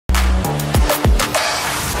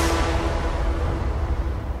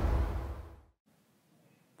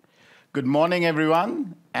Good morning,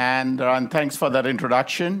 everyone, and thanks for that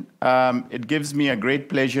introduction. It gives me a great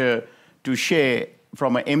pleasure to share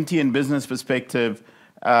from an MTN business perspective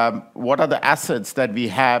what are the assets that we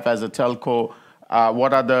have as a telco,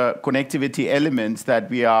 what are the connectivity elements that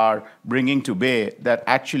we are bringing to bear that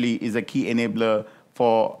actually is a key enabler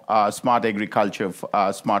for smart agriculture,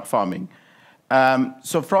 smart farming.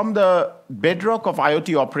 So from the bedrock of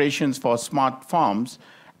IoT operations for smart farms,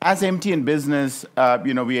 as MTN Business,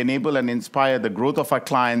 we enable and inspire the growth of our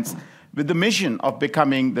clients with the mission of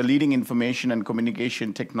becoming the leading information and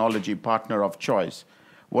communication technology partner of choice.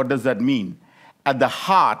 What does that mean? At the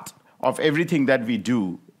heart of everything that we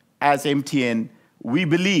do as MTN, we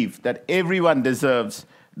believe that everyone deserves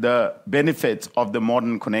the benefits of the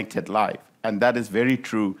modern connected life. And that is very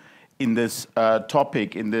true in this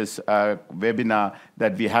topic, in this webinar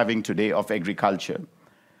that we're having today of agriculture.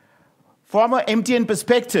 From an MTN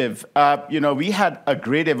perspective, we had a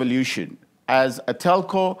great evolution. As a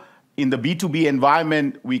telco in the B2B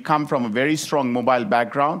environment, we come from a very strong mobile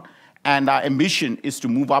background, and our ambition is to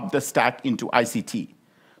move up the stack into ICT.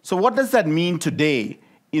 So what does that mean today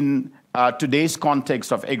in today's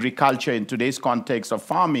context of agriculture, in today's context of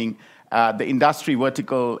farming, the industry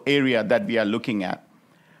vertical area that we are looking at?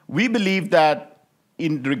 We believe that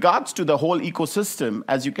in regards to the whole ecosystem,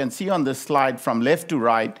 as you can see on this slide from left to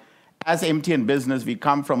right, as MTN Business, we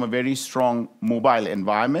come from a very strong mobile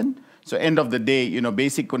environment. So end of the day,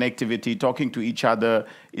 basic connectivity, talking to each other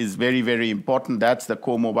is very, very important. That's the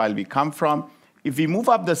core mobile we come from. If we move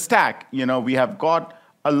up the stack, we have got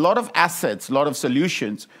a lot of assets, a lot of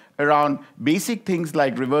solutions around basic things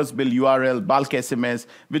like reverse bill URL, bulk SMS,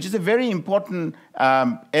 which is a very important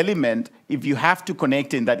element if you have to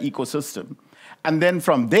connect in that ecosystem. And then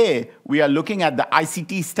from there, we are looking at the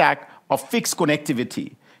ICT stack of fixed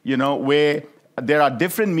connectivity, where there are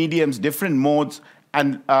different mediums, different modes,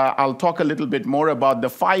 and I'll talk a little bit more about the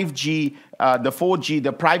 5G, the 4G,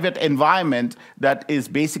 the private environment that is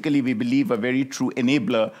basically, we believe, a very true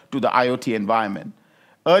enabler to the IoT environment.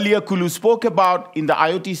 Earlier, Kulu spoke about, in the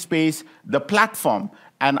IoT space, the platform,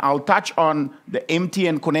 and I'll touch on the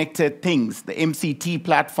MTN Connected Things, the MCT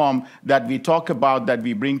platform that we talk about, that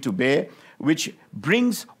we bring to bear, which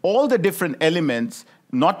brings all the different elements,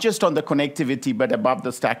 not just on the connectivity, but above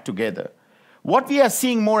the stack together. What we are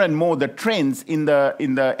seeing more and more, the trends in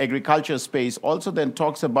the agriculture space also then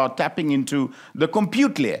talks about tapping into the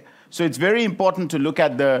compute layer. So it's very important to look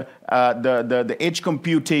at the edge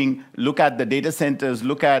computing, look at the data centers,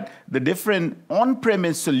 look at the different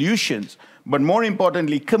on-premise solutions, but more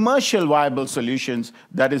importantly, commercial viable solutions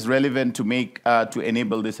that is relevant to to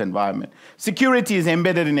enable this environment. Security is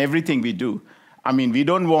embedded in everything we do. I mean, we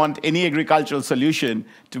don't want any agricultural solution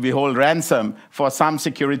to be held ransom for some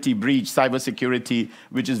security breach, cybersecurity,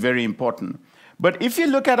 which is very important. But if you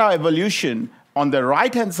look at our evolution on the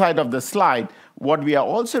right-hand side of the slide, what we are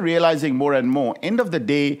also realizing more and more, end of the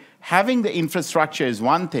day, having the infrastructure is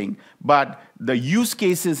one thing, but the use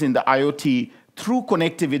cases in the IoT through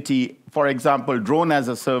connectivity, for example, drone as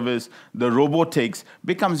a service, the robotics,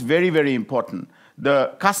 becomes very, very important.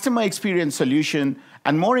 The customer experience solution,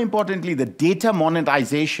 and more importantly, the data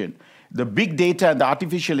monetization, the big data and the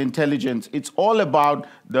artificial intelligence, it's all about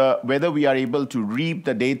whether we are able to reap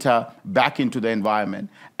the data back into the environment.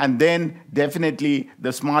 And then definitely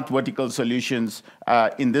the smart vertical solutions,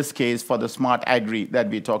 in this case for the smart agri that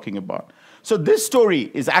we're talking about. So this story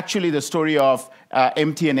is actually the story of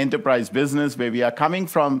MTN Enterprise Business, where we are coming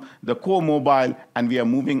from the core mobile and we are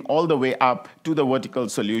moving all the way up to the vertical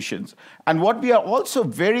solutions. And what we are also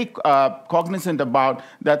very cognizant about,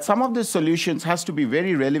 that some of the solutions has to be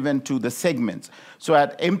very relevant to the segments. So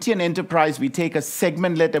at MTN Enterprise, we take a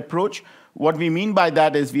segment-led approach. What we mean by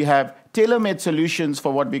that is we have tailor-made solutions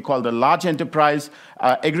for what we call the large enterprise.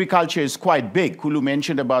 Agriculture is quite big. Kulu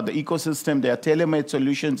mentioned about the ecosystem. There are tailor-made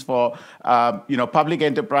solutions for public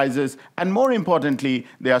enterprises. And more importantly,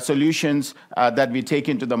 there are solutions that we take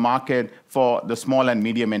into the market for the small and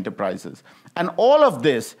medium enterprises. And all of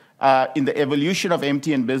this in the evolution of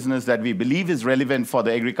MTN Business that we believe is relevant for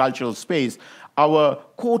the agricultural space, our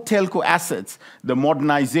core telco assets, the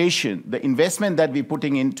modernization, the investment that we're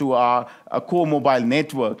putting into our core mobile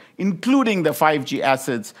network, including the 5G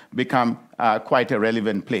assets, become quite a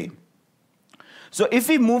relevant play. So if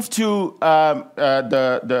we move to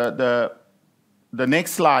the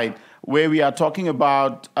next slide, where we are talking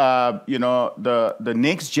about the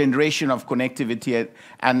next generation of connectivity,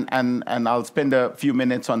 and I'll spend a few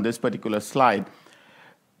minutes on this particular slide.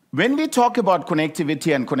 When we talk about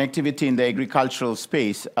connectivity and connectivity in the agricultural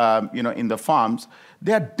space, in the farms,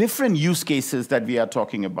 there are different use cases that we are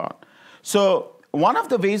talking about. So one of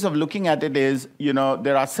the ways of looking at it is,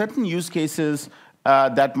 there are certain use cases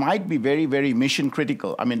that might be very, very mission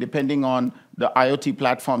critical. I mean, depending on the IoT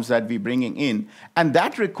platforms that we're bringing in. And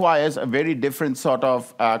that requires a very different sort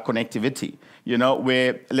of connectivity,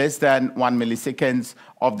 where less than 1 milliseconds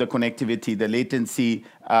of the connectivity, the latency,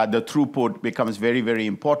 the throughput becomes very, very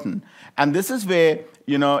important. And this is where,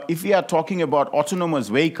 if we are talking about autonomous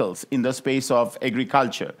vehicles in the space of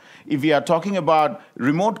agriculture, if we are talking about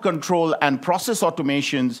remote control and process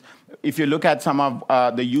automations, if you look at some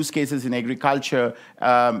of the use cases in agriculture,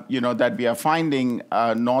 that we are finding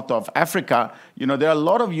north of Africa, there are a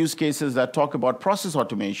lot of use cases that talk about process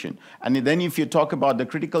automation. And then if you talk about the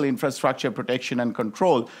critical infrastructure protection and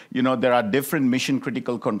control, there are different mission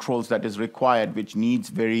critical controls that is required, which needs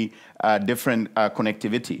very different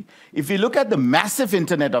connectivity. If you look at the massive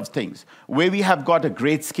Internet of Things, where we have got a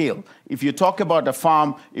great scale, if you talk about a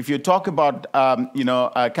farm, if you talk about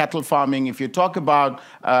cattle farming, if you talk about,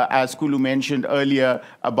 as Kulu mentioned earlier,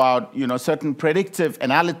 about certain predictive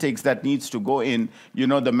analytics that needs to go in,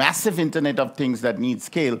 the massive Internet of Things that needs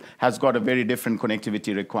scale has got a very different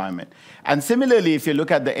connectivity requirement. And similarly, if you look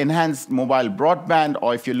at the enhanced mobile broadband,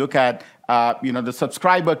 or if you look at the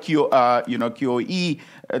subscriber QoE,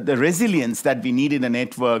 the resilience that we need in a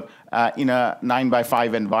network in a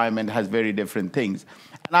 9x5 environment has very different things.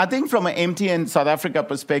 And I think from an MTN South Africa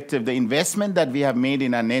perspective, the investment that we have made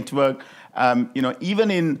in our network,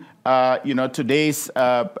 even in today's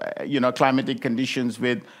climatic conditions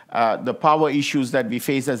with the power issues that we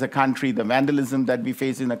face as a country, the vandalism that we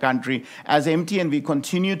face in the country, as MTN, we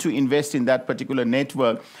continue to invest in that particular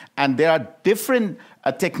network. And there are different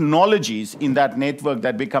technologies in that network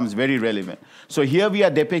that becomes very relevant. So here we are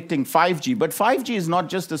depicting 5G, but 5G is not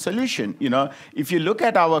just a solution. If you look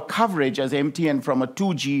at our coverage as MTN from a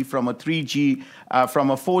 2G, from a 3G,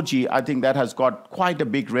 from a 4G, I think that has got quite a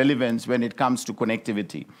big relevance when it comes to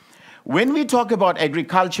connectivity. When we talk about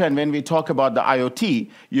agriculture and when we talk about the IoT,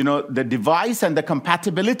 the device and the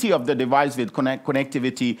compatibility of the device with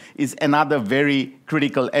connectivity is another very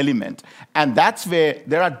critical element. And that's where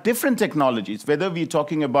there are different technologies, whether we're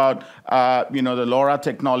talking about, the LoRa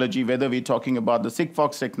technology, whether we're talking about the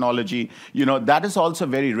Sigfox technology, that is also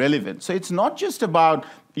very relevant. So it's not just about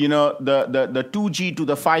the 2G to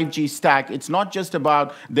the 5G stack. It's not just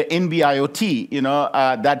about the NB-IoT,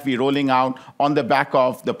 that we're rolling out on the back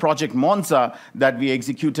of the Project Monza that we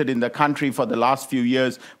executed in the country for the last few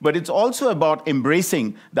years, but it's also about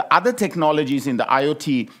embracing the other technologies in the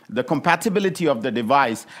IoT, the compatibility of the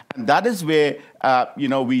device, and that is where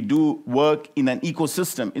we do work in an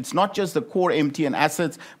ecosystem. It's not just the core MTN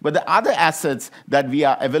assets, but the other assets that we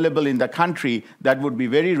are available in the country that would be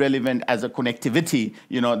very relevant as a connectivity,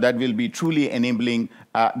 that will be truly enabling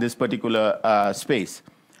this particular space.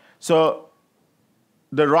 So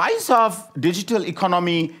the rise of digital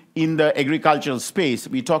economy in the agricultural space,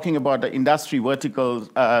 we're talking about the industry vertical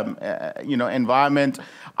environment.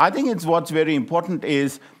 I think it's what's very important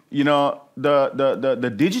is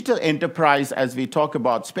the digital enterprise, as we talk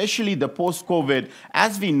about, especially the post-COVID,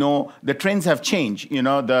 as we know, the trends have changed.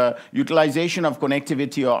 The utilization of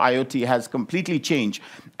connectivity or IoT has completely changed.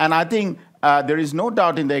 And I think there is no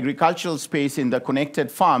doubt in the agricultural space, in the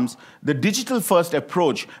connected farms, the digital-first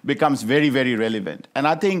approach becomes very, very relevant. And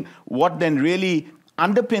I think what then really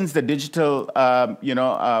underpins the digital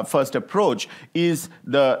first approach is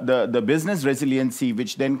the business resiliency,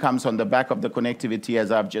 which then comes on the back of the connectivity, as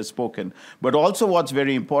I've just spoken. But also what's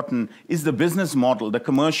very important is the business model, the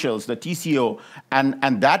commercials, the TCO,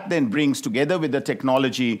 and that then brings together with the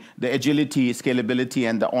technology, the agility, scalability,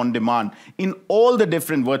 and the on-demand in all the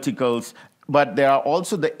different verticals. But there are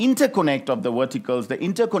also the interconnect of the verticals, the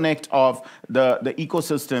interconnect of the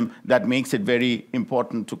ecosystem that makes it very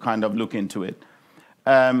important to kind of look into it.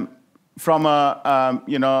 From the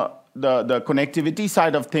connectivity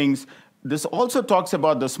side of things, this also talks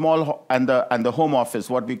about the small and the home office,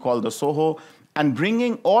 what we call the SOHO, and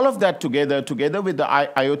bringing all of that together with the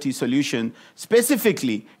IoT solution,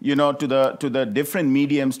 specifically, to the different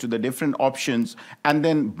mediums, to the different options, and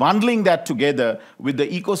then bundling that together with the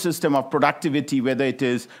ecosystem of productivity, whether it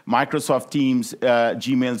is Microsoft Teams,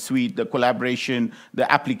 Gmail Suite, the collaboration, the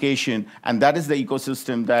application, and that is the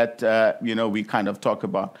ecosystem that we kind of talk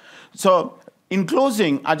about. So in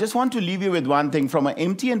closing, I just want to leave you with one thing. From an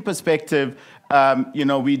MTN perspective,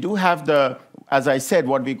 we do have as I said,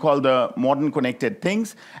 what we call the modern connected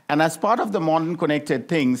things. And as part of the modern connected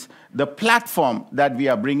things, the platform that we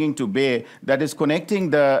are bringing to bear that is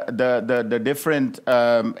connecting the different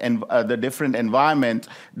environment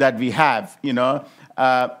that we have,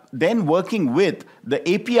 then working with the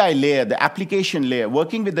API layer, the application layer,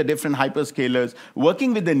 working with the different hyperscalers,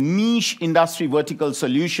 working with the niche industry vertical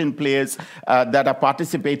solution players that are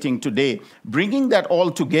participating today, bringing that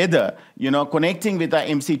all together, connecting with our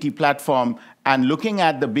MCT platform and looking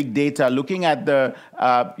at the big data, looking at the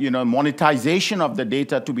monetization of the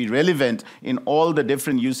data to be relevant in all the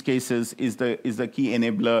different use cases is the key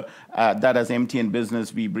enabler that as MTN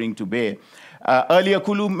Business we bring to bear. Earlier,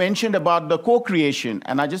 Kulu mentioned about the co-creation,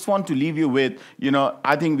 and I just want to leave you with,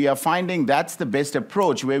 I think we are finding that's the best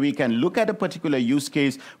approach where we can look at a particular use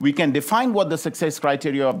case, we can define what the success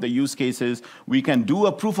criteria of the use case is, we can do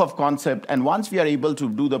a proof of concept, and once we are able to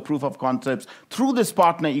do the proof of concepts through this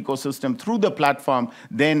partner ecosystem, through the platform,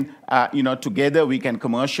 then, together we can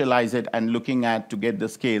commercialize it and looking at to get the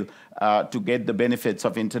scale, to get the benefits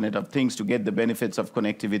of Internet of Things, to get the benefits of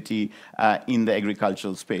connectivity in the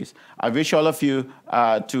agricultural space. I wish all of you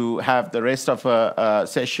to have the rest of a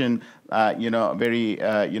session, very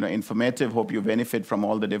informative. Hope you benefit from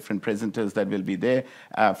all the different presenters that will be there.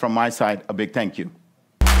 From my side, a big thank you.